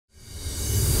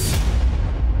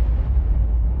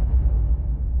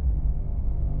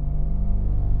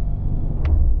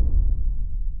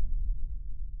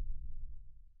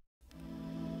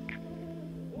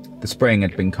The spring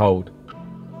had been cold.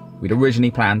 We'd originally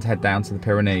planned to head down to the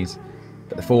Pyrenees,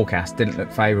 but the forecast didn't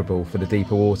look favourable for the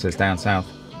deeper waters down south,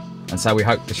 and so we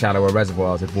hoped the shallower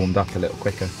reservoirs had warmed up a little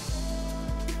quicker.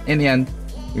 In the end,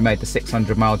 we made the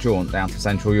 600-mile jaunt down to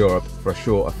Central Europe for a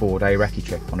shorter 4-day recce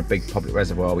trip on a big public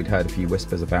reservoir we'd heard a few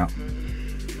whispers about.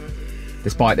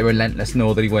 Despite the relentless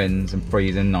northerly winds and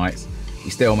freezing nights,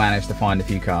 we still managed to find a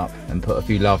few carp and put a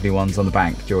few lovely ones on the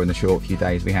bank during the short few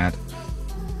days we had.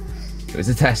 It was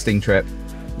a testing trip.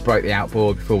 We broke the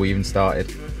outboard before we even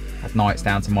started, had nights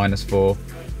down to -4,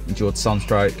 endured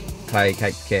sunstroke, clay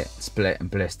caked kit, split and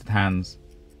blistered hands.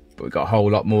 But we got a whole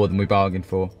lot more than we bargained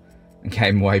for and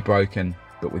came away broken,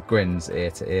 but with grins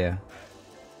ear to ear.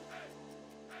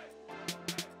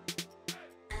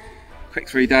 Quick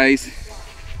 3 days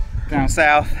down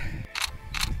south,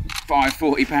 5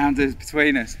 40-pounders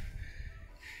between us.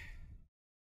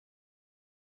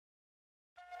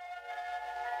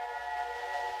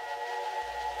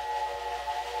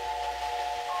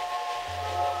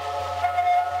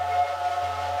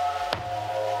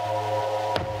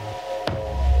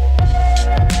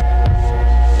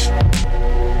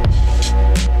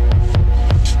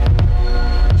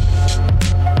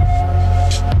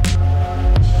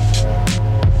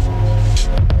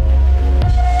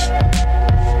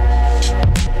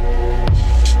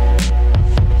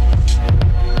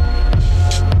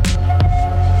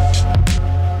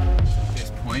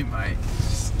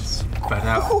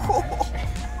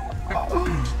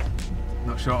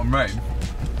 Not short on rain.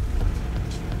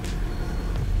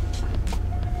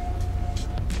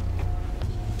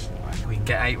 Right, we can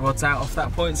get 8 rods out off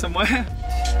that point somewhere.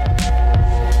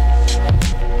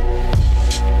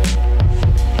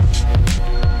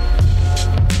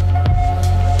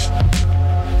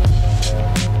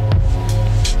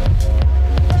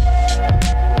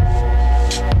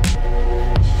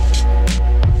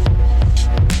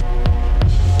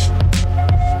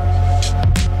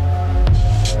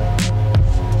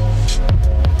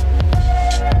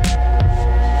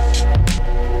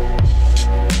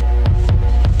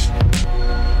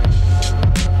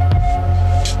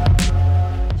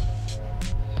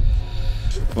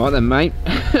 Right then, mate.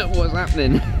 What's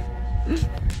happening?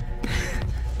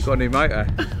 Got a new motor.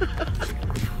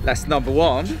 That's number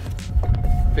 1.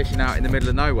 Fishing out in the middle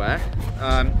of nowhere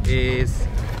is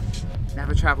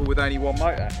never travel with only one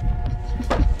motor.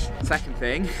 Second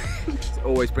thing, is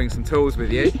always bring some tools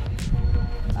with you.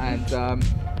 And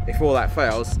if all that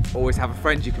fails, always have a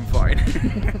friend you can phone.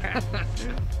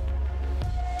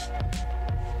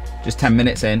 Just 10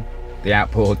 minutes in, the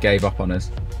outboard gave up on us.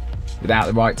 Without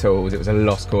the right tools, it was a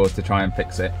lost cause to try and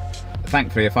fix it. But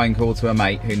thankfully, a phone call to a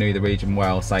mate who knew the region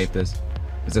well saved us.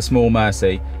 As a small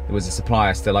mercy, there was a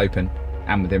supplier still open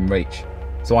and within reach.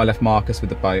 So I left Marcus with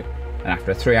the boat, and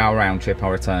after a 3-hour round trip I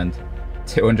returned.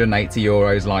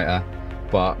 €280 lighter,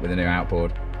 but with a new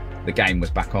outboard. The game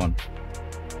was back on.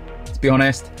 To be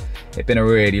honest, it'd been a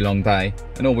really long day,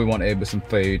 and all we wanted was some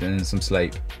food and some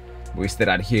sleep. But we still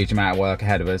had a huge amount of work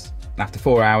ahead of us. After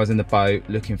 4 hours in the boat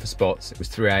looking for spots, it was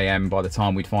 3 AM by the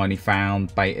time we'd finally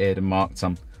found, baited and marked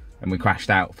some, and we crashed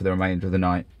out for the remainder of the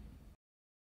night.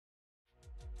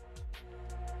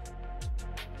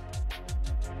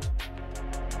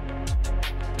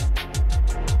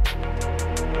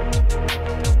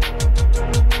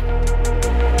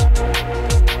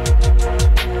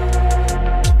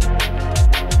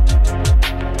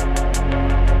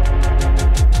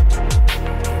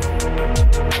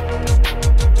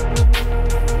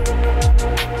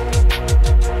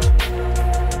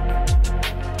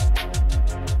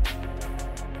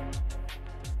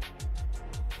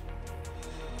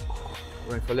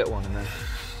 Room for a little one in there.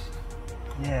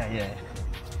 Yeah.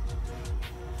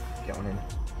 Get on in.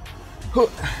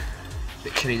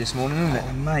 Bit chilly this morning, isn't it?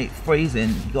 Oh, mate, freezing.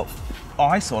 You got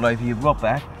ice all over your rod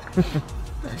bag.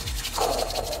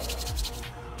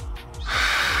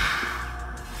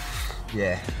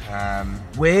 Yeah.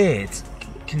 Weird,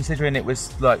 considering it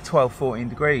was like 12, 14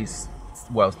 degrees.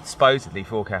 Well, supposedly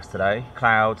forecast today.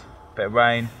 Cloud, bit of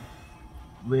rain.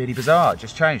 Really bizarre. It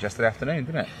just changed yesterday afternoon,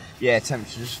 didn't it? Yeah,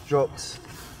 temperature just dropped.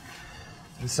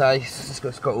 And say it's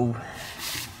got all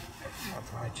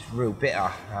just real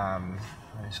bitter.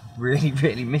 It's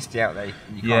really misty out there. You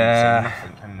can't see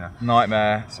nothing, can you?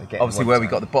 Nightmare. So obviously, where we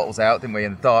got the bottles out, didn't we,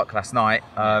 in the dark last night?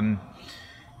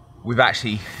 We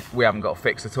haven't got a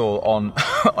fix at all on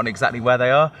on exactly where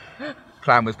they are.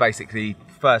 Plan was basically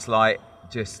first light,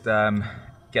 just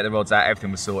get the rods out.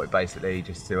 Everything was sorted basically,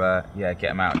 just to get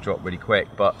them out and drop really quick.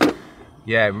 But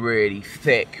yeah, really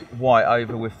thick white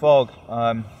over with fog.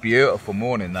 Beautiful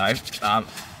morning though.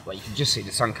 Well, you can just see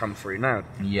the sun come through now.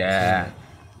 Yeah.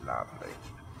 Lovely.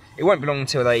 it won't be long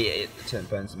until it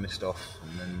burns the mist off,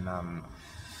 and then.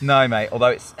 No, mate. Although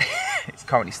it's it's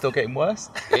currently still getting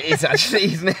worse. It is actually,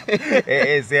 isn't it? It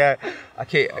is, yeah. I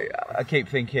keep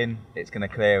thinking it's going to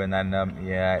clear, and then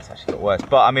yeah, it's actually got worse.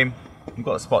 But I mean, we've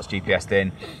got the spots GPS'd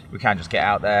in. We can just get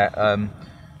out there.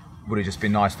 Would have just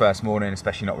been nice first morning,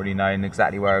 especially not really knowing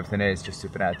exactly where everything is, just to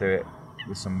be able to do it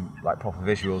with some like proper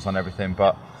visuals on everything.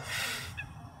 But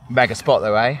mega spot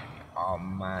though, eh? Oh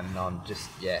man, I'm just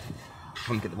I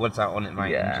want to get the woods out on it,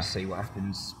 mate, and just see what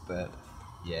happens. But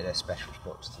yeah, they're special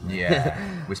spots to me. Yeah,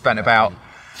 we spent about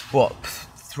what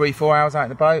 3-4 hours out in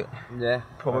the boat. Yeah,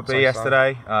 probably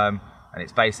yesterday. And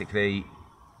it's basically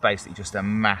just a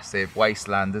massive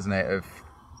wasteland, isn't it, of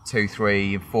 2,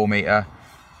 3, and 4 metre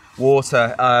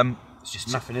water. It's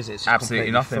just nothing, is it? It's absolutely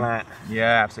nothing. Flat.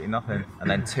 Yeah, absolutely nothing. And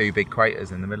then 2 big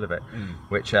craters in the middle of it,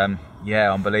 which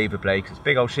yeah, unbelievably, because it's a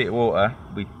big old sheet of water,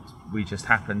 we just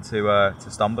happened to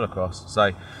stumble across.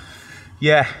 So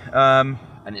yeah.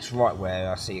 And it's right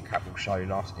where I see a couple show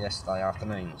yesterday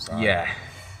afternoon. So. Yeah,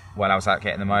 when I was out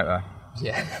getting the motor.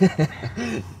 Yeah.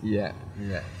 yeah.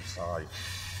 So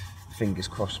fingers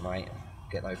crossed, mate.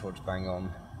 Get those rods bang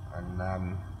on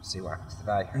and see what happens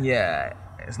today. Yeah,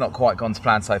 it's not quite gone to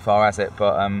plan so far, has it?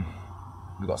 But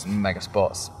we've got some mega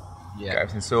spots. Yeah. Get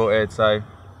everything sorted. So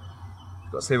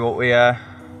we've got to see what we see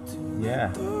what we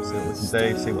can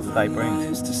do, see what the day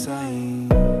brings.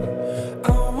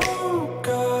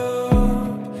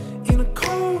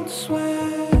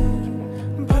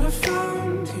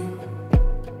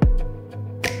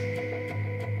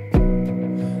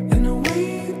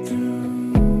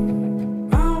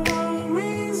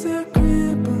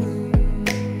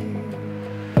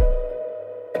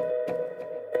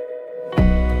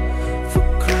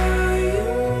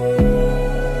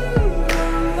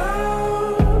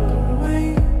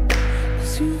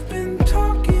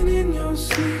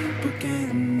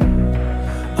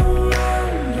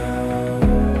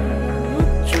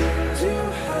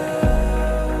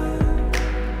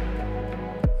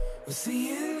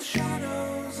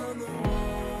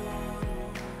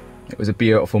 It was a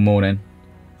beautiful morning.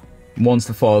 Once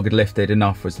the fog had lifted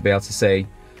enough for us to be able to see,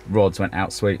 rods went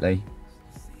out sweetly.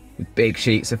 With big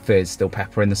sheets of fizz still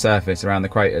peppering the surface around the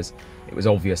craters, it was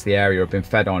obvious the area had been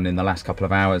fed on in the last couple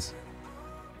of hours.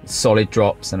 With solid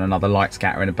drops and another light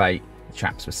scattering of bait, the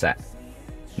traps were set,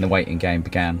 and the waiting game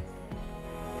began.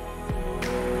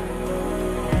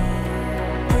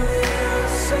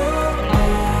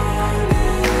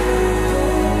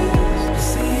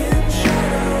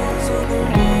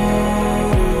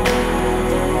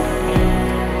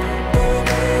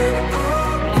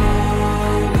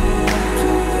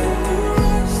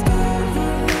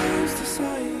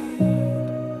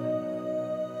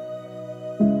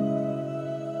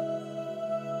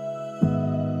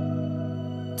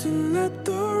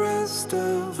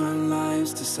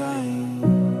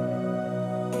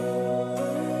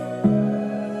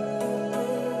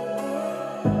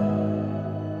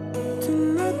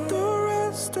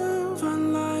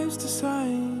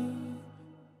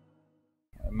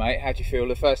 Mate, how do you feel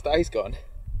the first day's gone?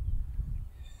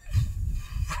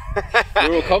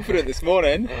 We're all confident this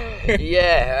morning.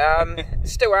 Yeah,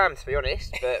 still am, to be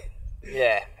honest, but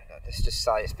yeah, let's just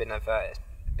say it's been a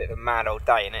bit of a mad old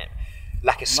day, innit?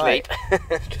 Lack of sleep.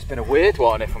 It's just been a weird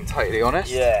one, if I'm totally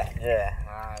honest. Yeah.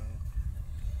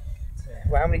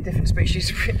 Well, how many different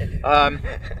species are in?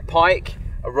 Pike,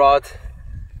 a rod,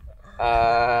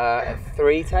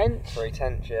 3 tench. 3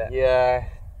 tench, yeah. Yeah.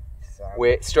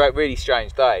 Weird, really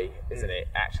strange day, isn't it?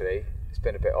 Actually, it's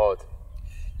been a bit odd.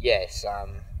 Yes, I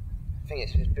think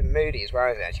it's been moody as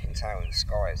well, as you can tell in the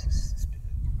skies. It's been,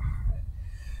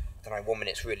 I don't know, 1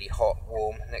 minute's really hot,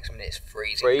 warm, next minute it's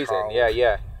freezing cold.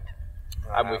 Yeah.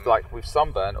 And we've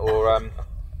sunburnt or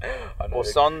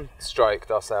sunstroked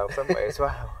ourselves, haven't we, as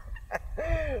well?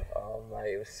 Oh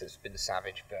mate, it's been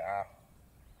savage, but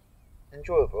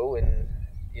enjoyable, and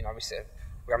you know,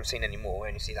 we haven't seen any more. We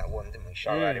only see that one, didn't we?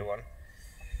 Show earlier one.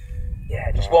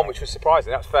 Yeah, just one, which was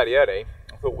surprising. That was fairly early.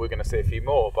 I thought we were going to see a few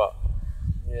more, but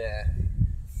yeah,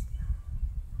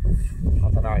 I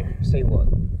don't know. See what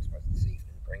I suppose this evening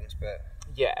brings, but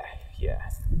yeah,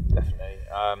 definitely.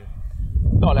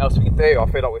 Not else we can do. I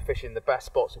feel like we're fishing the best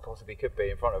spots we possibly could be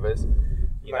in front of us.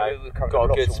 You know, we've got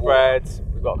a good spread.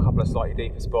 We've got a couple of slightly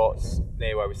deeper spots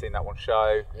near where we've seen that one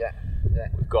show. Yeah.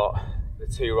 We've got the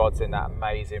 2 rods in that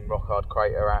amazing rock hard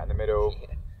crater out in the middle,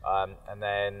 and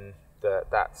then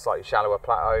that slightly shallower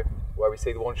plateau where we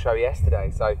see the one show yesterday.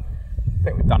 So I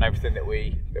think we've done everything that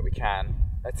we can.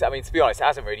 I mean, to be honest, it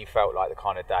hasn't really felt like the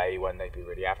kind of day when they'd be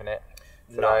really having it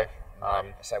today. No.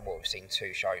 So what we've seen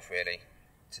 2 shows really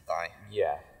today.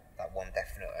 Yeah. that one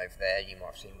definite over there. You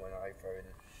might have seen one over and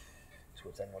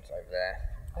towards them ones over there.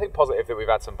 I think positive that we've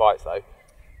had some bites though.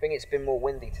 I think it's been more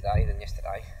windy today than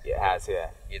yesterday. Yeah, it has,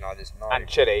 yeah. You know, there's no... And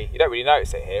chilly. You don't really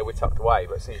notice it here. We're tucked away,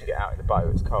 but as soon as you get out in the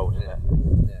boat, it's cold, isn't it?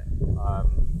 Yeah.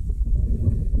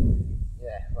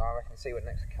 Yeah, well, I reckon see what the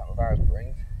next couple of hours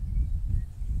brings.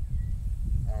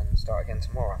 And start again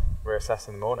tomorrow. Reassess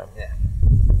in the morning. Yeah.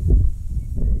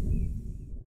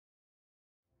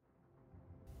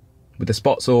 With the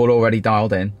spots all already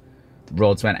dialed in, the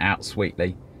rods went out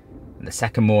sweetly, and the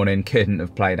second morning couldn't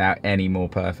have played out any more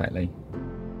perfectly.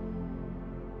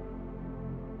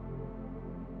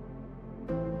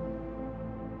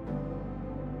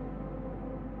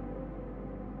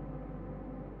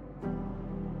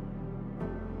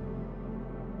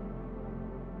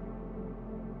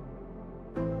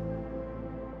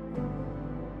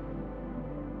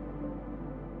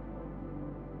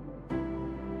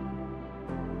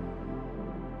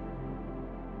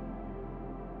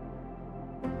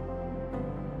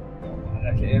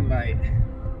 Look at him, mate.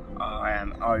 Oh, I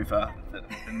am over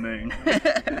the moon.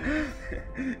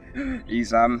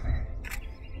 He's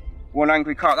one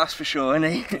angry carp, that's for sure,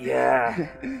 isn't he? Yeah.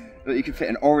 But you can fit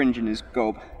an orange in his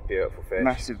gob. Beautiful fish.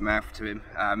 Massive mouth to him.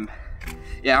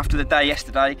 Yeah, after the day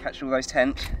yesterday, catching all those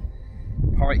tench,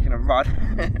 pike and a rudd.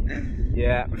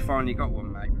 Yeah. We finally got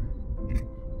one, mate.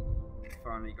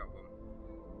 Finally got one.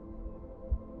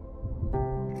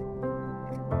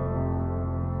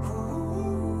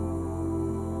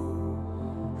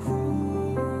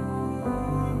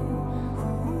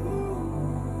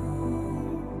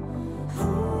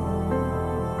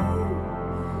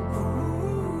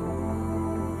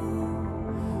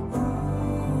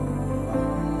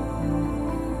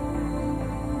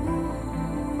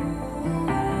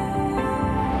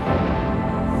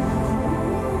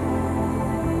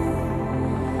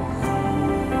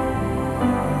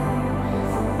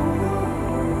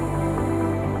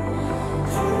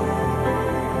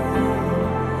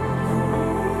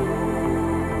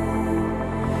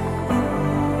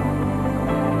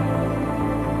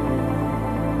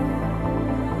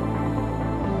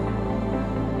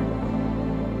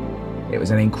 It was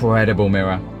an incredible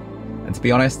mirror, and to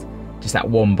be honest, just that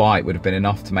one bite would have been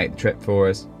enough to make the trip for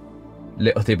us.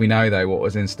 Little did we know though what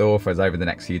was in store for us over the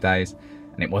next few days,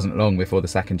 and it wasn't long before the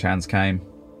second chance came.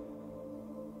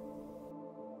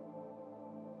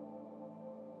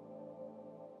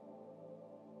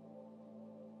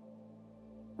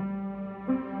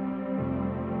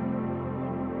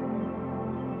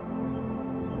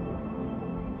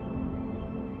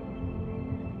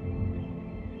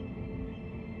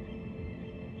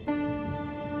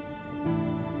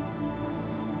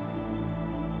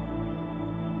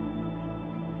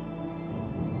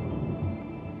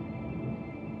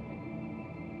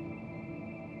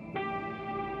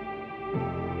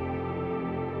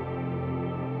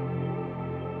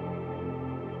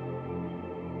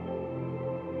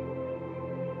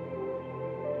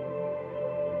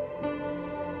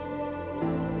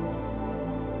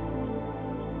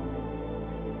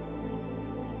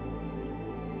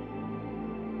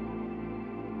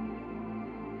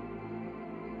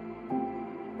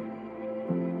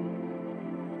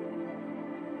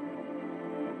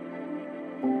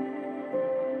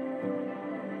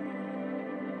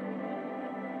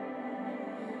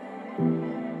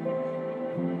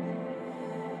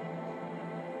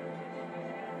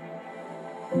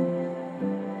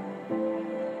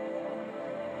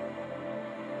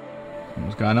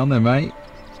 What's going on there, mate?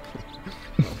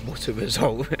 What a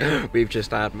result we've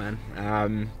just had, man.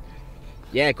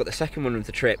 Yeah, got the second one of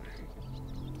the trip.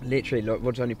 Literally, look,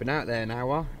 Rod's only been out there an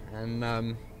hour, and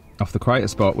Off the crater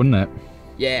spot, wouldn't it?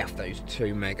 yeah, those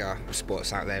two mega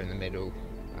spots out there in the middle.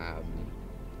 I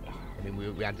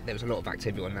mean, there was a lot of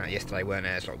activity on that yesterday, weren't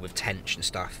there? It's like with tench and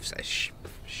stuff, so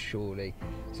surely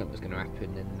something's going to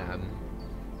happen. And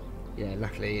yeah,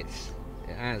 luckily it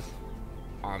has.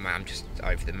 Oh man, I'm just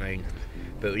over the moon.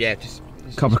 But yeah, just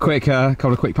Couple of quick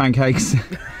pancakes,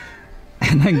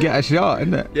 and then get a shot,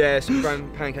 isn't it? yeah, some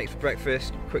pancakes for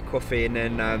breakfast, quick coffee, and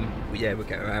then yeah, we'll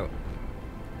get out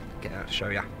to show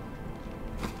ya.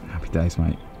 Happy days,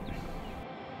 mate.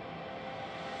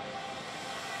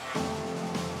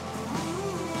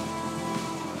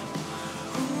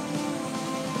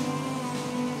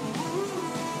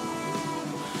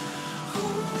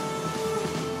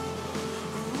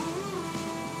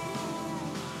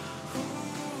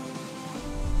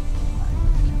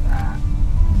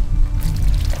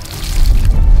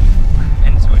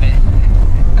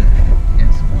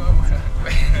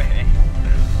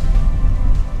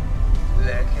 Look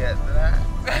at that.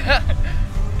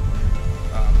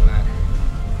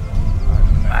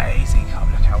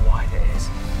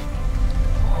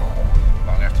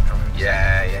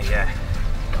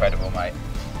 incredible, mate.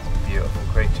 Beautiful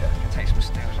creature. Can take some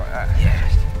stills like that. Yeah.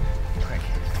 Quick.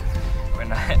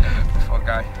 Before I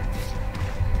go.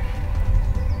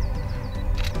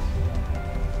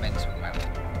 Mental, man.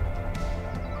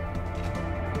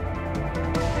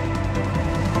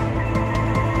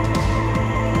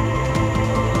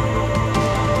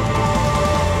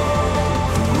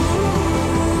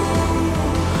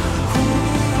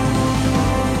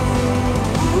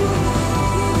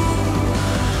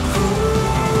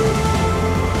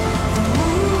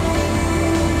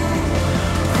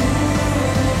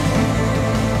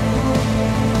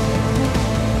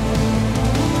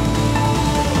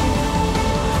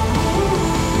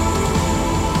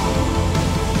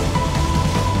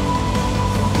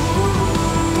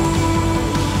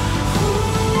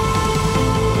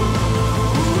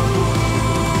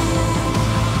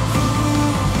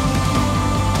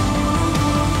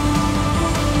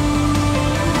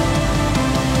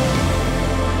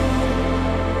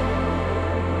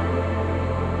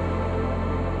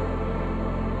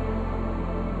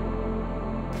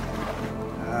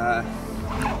 I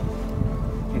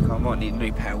think I might need a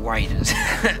new pair of waders.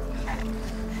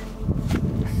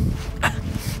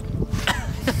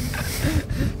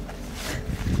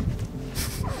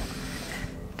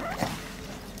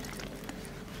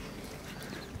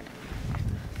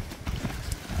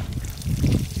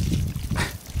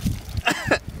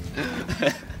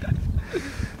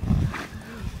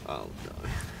 Oh no.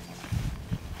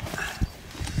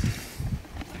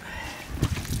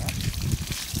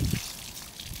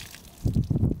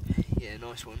 Yeah,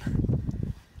 nice one.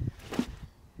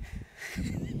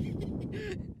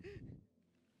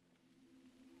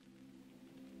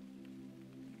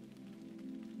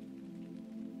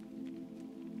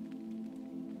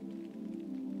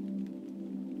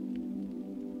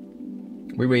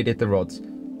 We redid the rods,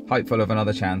 hopeful of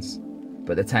another chance,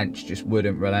 but the tench just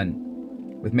wouldn't relent,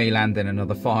 with me landing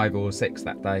another 5 or 6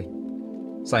 that day.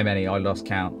 So many I lost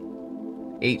count.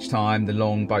 Each time the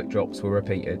long boat drops were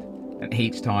repeated, and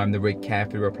each time the rig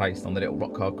carefully replaced on the little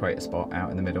rock hard crater spot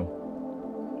out in the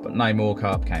middle. But no more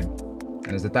carp came,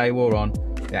 and as the day wore on,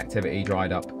 the activity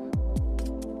dried up.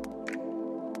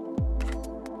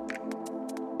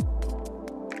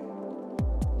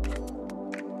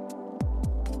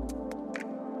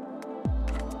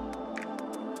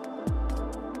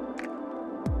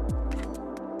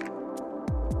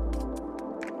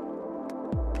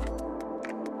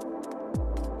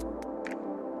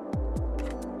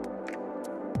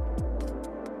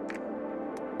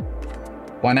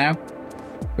 By now,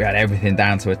 we had everything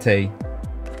down to a T.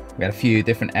 We had a few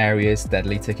different areas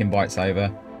steadily ticking bites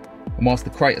over, and whilst the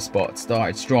crater spot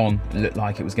started strong and looked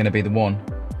like it was going to be the one,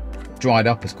 it dried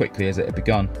up as quickly as it had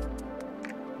begun.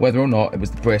 Whether or not it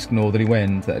was the brisk northerly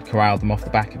wind that had corralled them off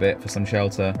the back of it for some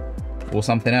shelter, or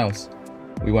something else,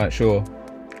 we weren't sure.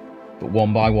 But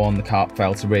one by one the carp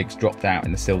fell to rigs dropped out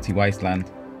in the silty wasteland,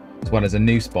 as well as a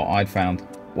new spot I'd found,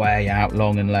 way out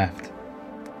long and left.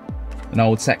 An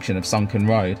old section of sunken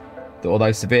road that,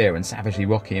 although severe and savagely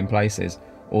rocky in places,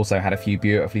 also had a few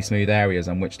beautifully smooth areas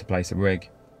on which to place a rig.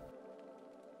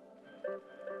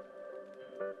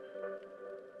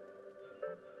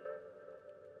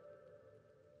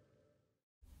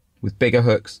 With bigger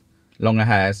hooks, longer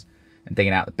hairs, and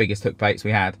digging out the biggest hook baits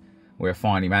we had, we were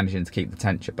finally managing to keep the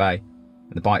tench at bay,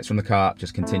 and the bites from the carp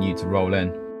just continued to roll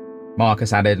in.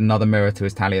 Marcus added another mirror to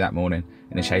his tally that morning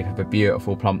in the shape of a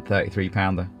beautiful plump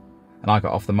 33-pounder. And I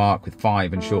got off the mark with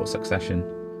 5 in short succession.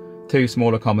 2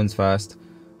 smaller commons first,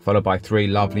 followed by 3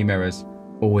 lovely mirrors,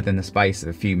 all within the space of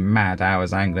a few mad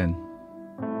hours angling.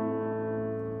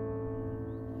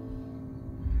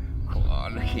 Oh,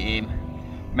 look at him.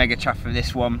 Mega chuffed for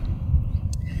this one.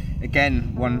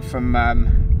 Again, one from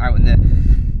out in the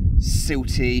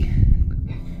silty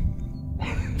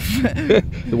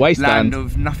The wasteland. land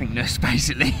of nothingness,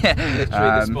 basically. Literally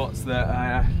the spots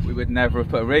that we would never have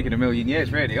put a rig in a million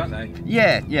years, really, aren't they?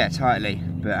 Yeah, totally.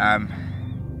 But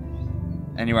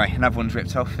anyway, another one's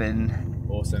ripped off and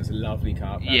Awesome, it's a lovely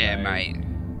carp. yeah, mate.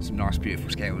 Some nice,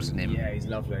 beautiful scales in him. Yeah, he's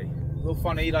lovely. A little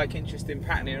funny, like interesting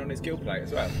patterning on his gill plate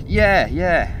as well. Yeah,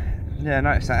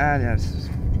 noticed that earlier.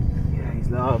 Yeah, he's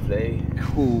lovely.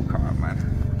 Cool carp,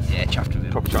 man. Yeah, chuffed with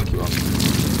him. Proper chunky one.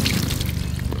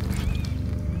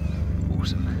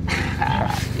 Awesome.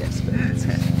 Yes,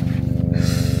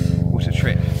 What a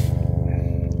trip.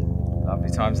 lovely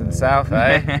times in the south,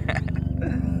 eh?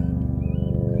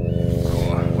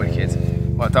 Oh,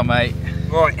 wicked. Well done, mate.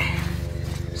 Right,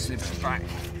 slip it back.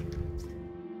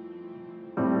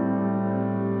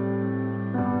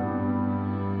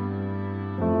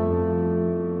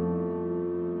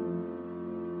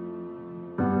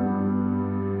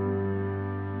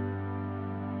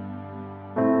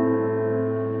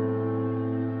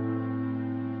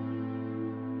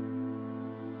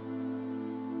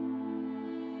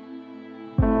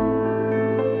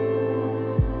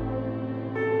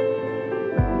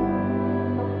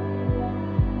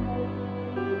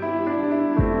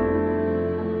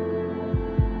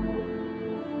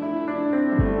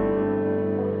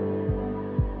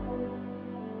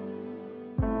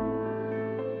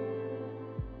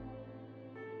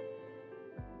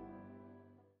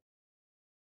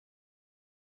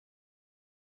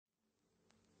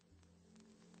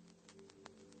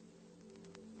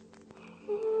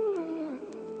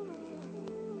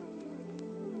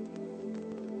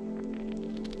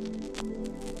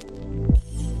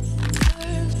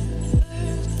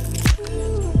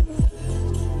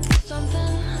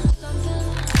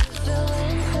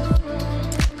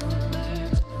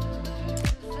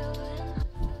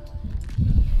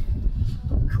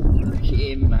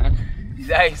 He's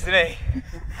ace, isn't he?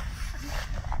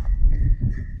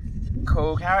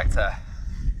 Cool character.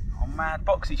 Oh, mad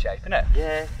boxy shape, isn't it?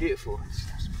 Yeah, beautiful.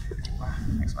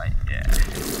 Thanks, mate. Yeah.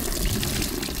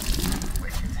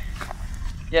 Wicked.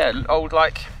 Yeah, old,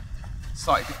 like,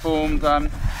 slightly deformed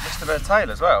wrist of her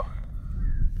tail as well.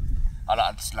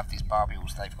 I just love these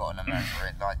barbules they've got on them for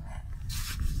it, like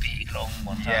big long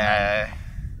ones. Yeah.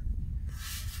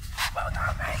 Well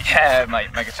done, mate. Yeah,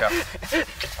 mate, mega chuff.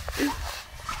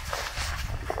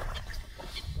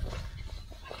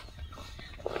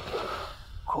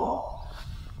 Cool.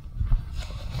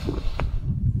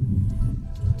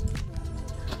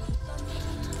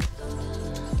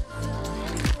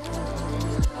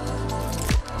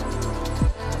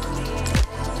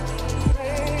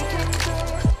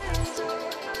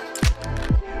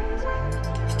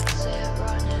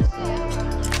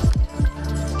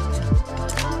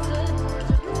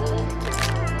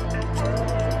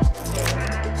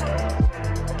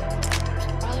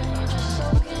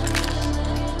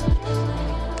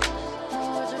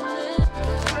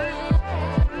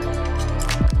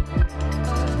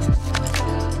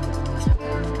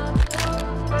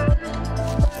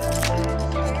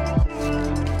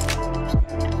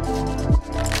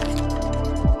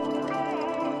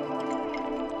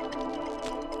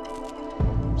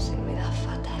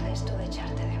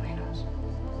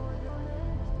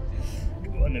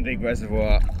 On the big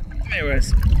reservoir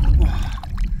mirrors.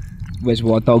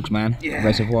 Reservoir dogs, man. Yeah.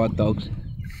 Reservoir dogs.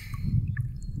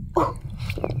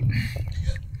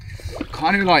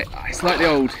 Kind of like, it's like the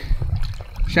old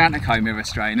Shantico mirror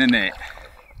strain, isn't it?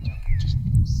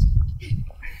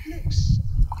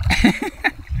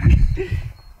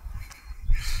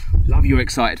 Love your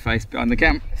excited face behind the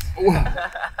camera.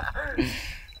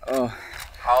 Oh.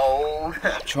 Oh.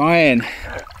 Trying.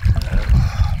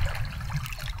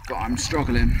 But I'm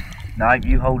struggling. No,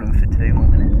 you hold them for 2 more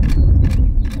minutes.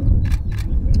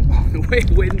 Oh, the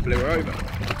wind blew her over.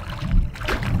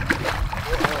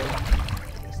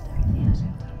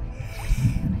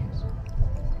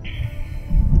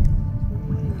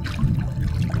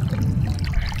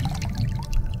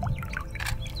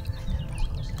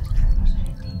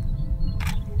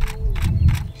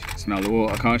 She can smell the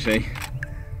water, can't she?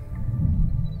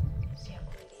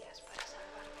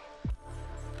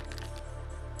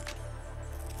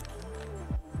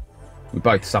 We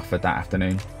both suffered that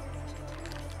afternoon.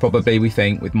 Probably, we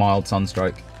think, with mild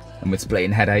sunstroke and with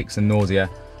splitting headaches and nausea,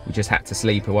 we just had to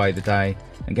sleep away the day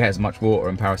and get as much water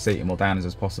and paracetamol down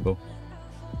as possible.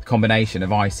 The combination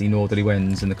of icy northerly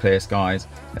winds and the clear skies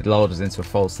had lulled us into a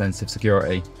false sense of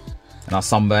security, and our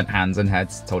sunburnt hands and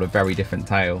heads told a very different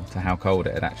tale to how cold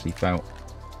it had actually felt.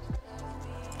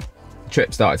 The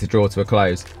trip started to draw to a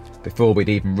close before we'd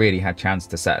even really had chance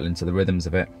to settle into the rhythms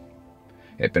of it.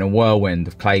 It had been a whirlwind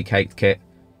of clay-caked kit,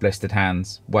 blistered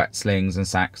hands, wet slings and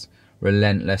sacks,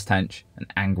 relentless tench and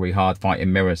angry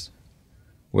hard-fighting mirrors.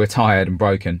 We were tired and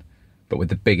broken, but with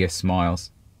the biggest smiles.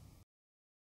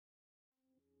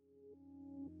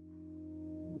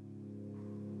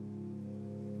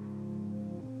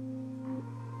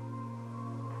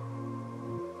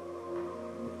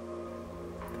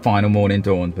 The final morning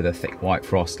dawned with a thick white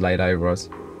frost laid over us,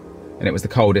 and it was the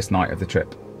coldest night of the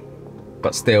trip.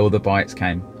 But still the bites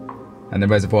came, and the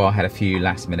reservoir had a few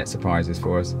last-minute surprises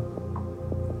for us.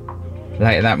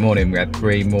 Later that morning we had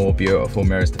 3 more beautiful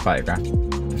mirrors to photograph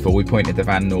before we pointed the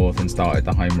van north and started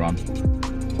the home run.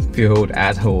 Fueled,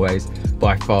 as always,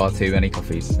 by far too many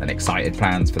coffees and excited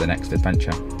plans for the next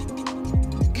adventure.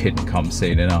 Couldn't come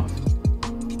soon enough.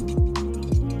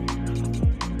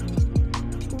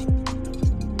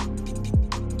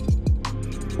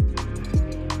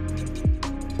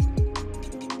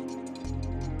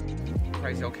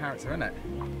 Crazy old character, isn't it?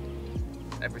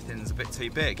 Everything's a bit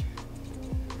too big.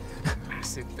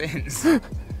 Massive fins.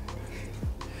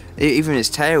 Even his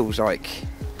tail's like...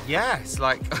 Yeah, it's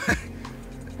like a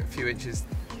few inches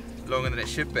longer than it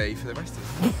should be for the rest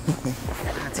of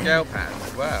it. And scale patterns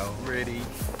as well, really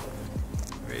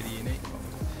unique.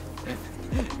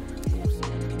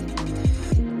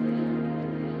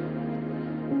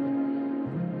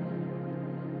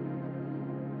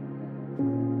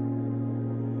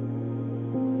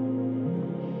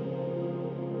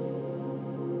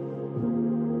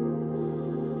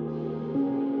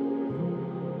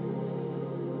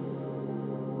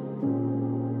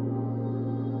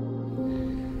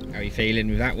 How are you feeling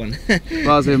with that one?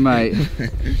 Buzzing, mate.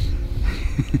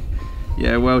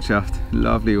 Yeah, well chuffed.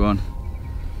 Lovely one.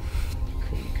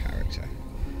 Cool character.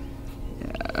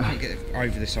 Yeah. Can't get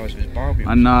over the size of his barbie.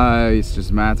 I know, it's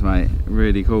just mad, mate.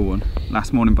 Really cool one.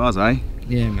 Last morning buzz, eh?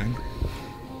 Yeah, man.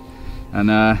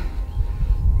 And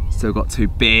Still got 2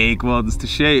 big ones to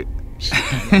shoot.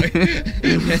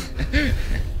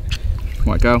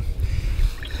 Right, girl,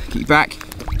 get you back,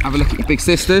 have a look at your big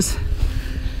sisters,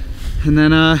 and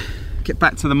then get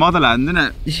back to the motherland,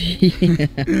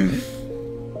 innit?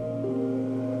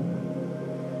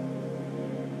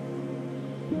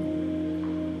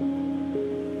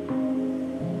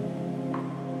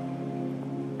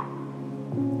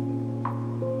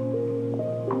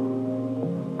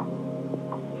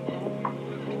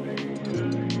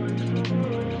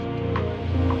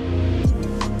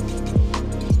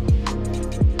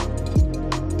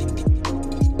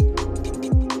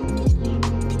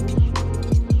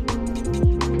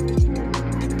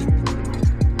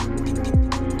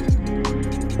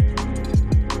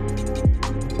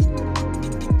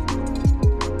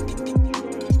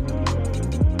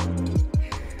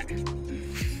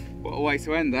 Way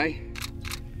to end, eh?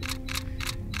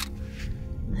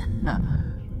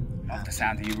 Love the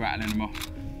sound of you rattling them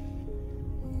off.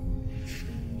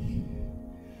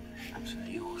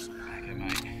 Absolutely awesome. Okay,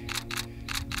 mate.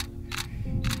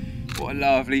 What a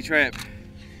lovely trip.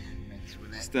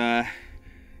 Just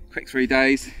quick 3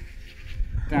 days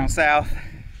down south.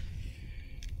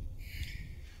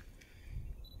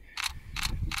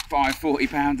 5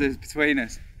 40-pounders between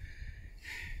us.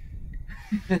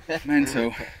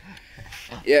 Mental.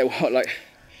 Yeah, what, like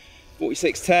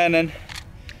 46.10 and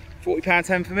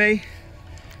 £40.10 for me,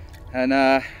 and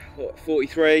what,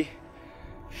 43,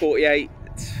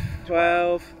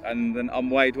 48.12, and an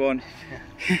unweighed one.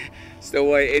 Still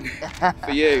waiting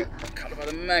for you. A couple of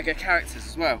other mega characters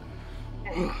as well.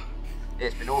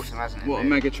 It's been awesome, hasn't it? What a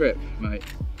mega trip, mate.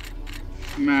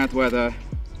 Mad weather,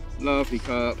 lovely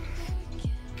carp.